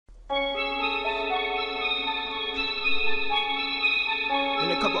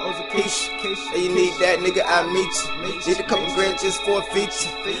couple O's of Keisha. Hey, you need that, nigga, I meet you. Need a couple grand just for a feature.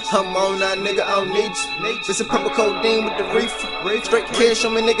 I'm on that, nigga, I don't need you. This a purple codeine with the reefer. Straight cash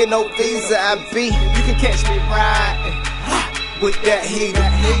on me, nigga, no visa. I be. You can catch me riding with that heater.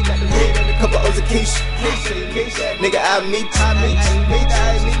 A couple O's of Keisha. Nigga, I meet you.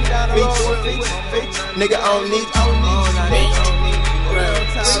 Nigga, I don't need you.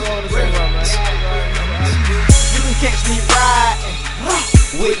 You can catch me riding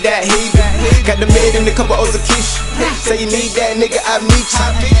with that heater. Got the mid and a couple O's of Keisha. Say you need that, nigga, I meet you.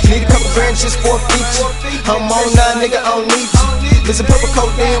 Need a couple grand just for a feature. I'm on that, nigga, I don't need you. This a purple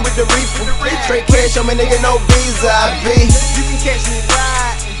codeine with the reefer. Straight cash on me, nigga, no visa. I be. You can catch me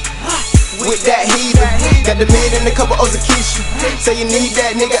riding with that heater. Got the mid and a couple O's of Keisha. Say you need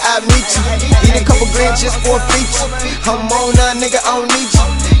that, nigga, I meet you. Need a couple grand just for a feature. I'm on that, nigga, I don't need you.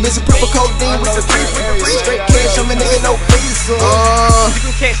 Miss a purple codeine with the reefer. Straight cash on me, nigga, no visa. You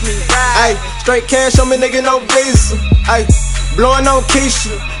can catch me riding. Straight cash on me, nigga, no visa. Blowing on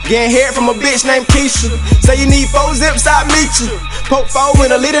Keisha, getting head from a bitch named Keisha. Say you need 4 zips, I meet you. Poke 4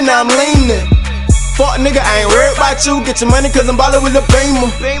 in a liter, now I'm leaning. Fuck nigga, I ain't worried about you. Get your money cause I'm ballin' with the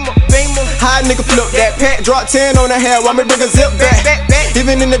beamer. High nigga flip that pack, drop 10 on the hair, while me bring a zip back.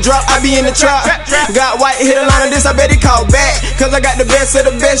 Even in the drop, I be in the trap. Got white, hit a line of this, I bet he call back. Cause I got the best of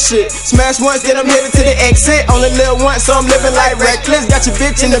the best shit. Smash once, then I'm headed to the exit. Only live once, so I'm living like reckless. Got your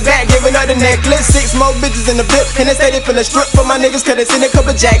bitch in the back, giving her the necklace. 6 more bitches in the whip, and they say they finna strip for my niggas cause they seen a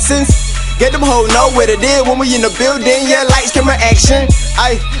couple Jacksons. Get them hoes know what it is when we in the building. Yeah, lights, camera, action.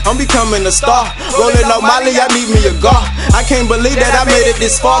 I'm becoming a star. Rolling on Molly, I need me a gar. I can't believe that I made it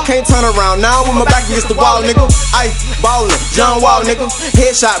this far. Can't turn around now with my back against the wall, nigga. Ballin', John Wall, nigga.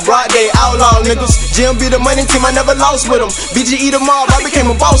 Headshot, broad day, outlaw, niggas. GM be the money team, I never lost with them. BGE the mob, I became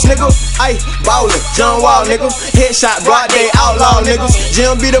a boss, nigga. Ballin', John Wall, nigga. Headshot, broad day, outlaw, niggas.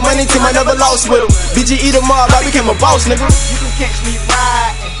 GM be the money team, I never lost with them. BGE the mob, I became a boss, nigga. You can catch me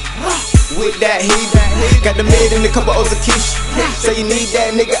riding with that heater. Got the mid and a couple O's of Keisha. Say you need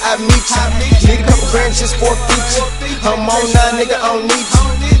that, nigga, I meet you. Need a couple grand just for a feature. I'm on that, nigga, I don't need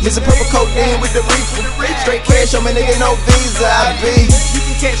you. This a purple codeine with the reefer. Straight cash on me, nigga, no visa. I be. You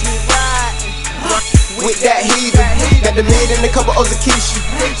can catch me riding with that heater. Got the mid and a couple O's of Keisha.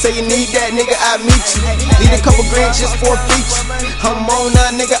 Say you need that, nigga, I meet you. Need a couple grand just for a feature. I'm on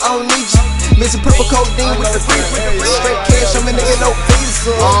that, nigga, I don't need you. Miss a purple codeine with the reefer. Straight cash on me, nigga, no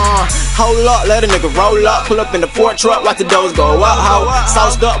visa. Hold up, let a nigga roll up. Pull up in the Ford truck, watch the doors go up. Ho,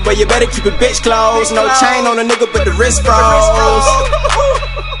 sauced up, but you better keep a bitch close. No chain on a nigga, but the wrist froze.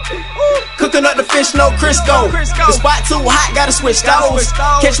 Cooking up the fish, no Crisco. The spot too hot, gotta switch those.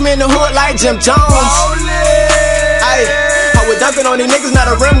 Catch me in the hood like Jim Jones. I was dunking on these niggas, not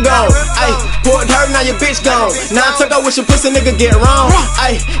a rim gone. Poured dirt, now your bitch gone. Now I took out with your pussy, nigga get wrong.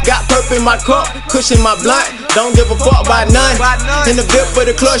 Got perp in my cup, cushion my blunt. Don't give a fuck by none. In the VIP for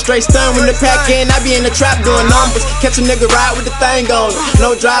the club, straight stun. When the pack in, I be in the trap doing numbers. Catch a nigga ride with the thing on him.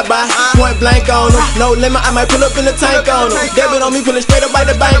 No drive-by, point blank on him. No limit, I might pull up in the tank on him. Debit on me, pull it straight up by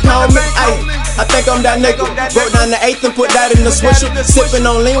the bank on me. I think I'm that nigga. Broke down the 8th and put that in the swisher. Sipping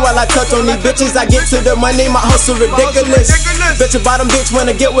on lean while I touch on these bitches. I get to the money, my hustle ridiculous. Bet your bottom bitch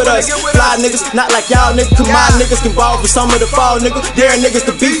wanna get with us. Fly niggas, not like y'all niggas. Come on, niggas can ball for some of the fall niggas. Daring niggas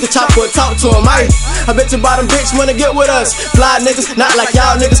to beat the chopper and talk to him. I bet your bottom bitch wanna get with us. Fly niggas, not like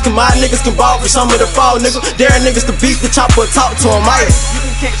y'all niggas. Come on, niggas can ball for some of the fall niggas. Daring niggas to beat the chopper and talk to him. You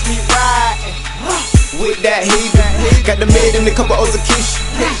can catch me riding with that heater. Got the mid and a couple O's of Keisha.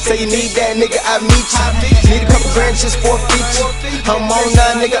 Say you need that, nigga, I meet you. Need a couple grand just for a feature. I'm on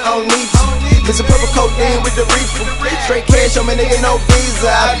that, nigga, I don't need you. This a purple codeine with the reefer. Straight cash on me, nigga, no visa.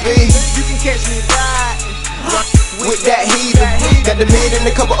 I be. You can catch me riding with that heater. Got the mid and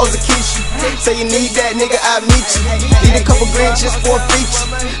a couple O's of Keisha. Say you need that, nigga, I meet you. Need a couple grand just for a feature.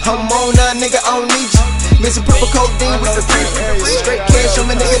 I'm on that, nigga, I don't need you. Miss a purple codeine with the reefer. Straight cash on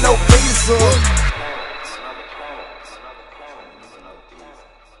me, nigga, no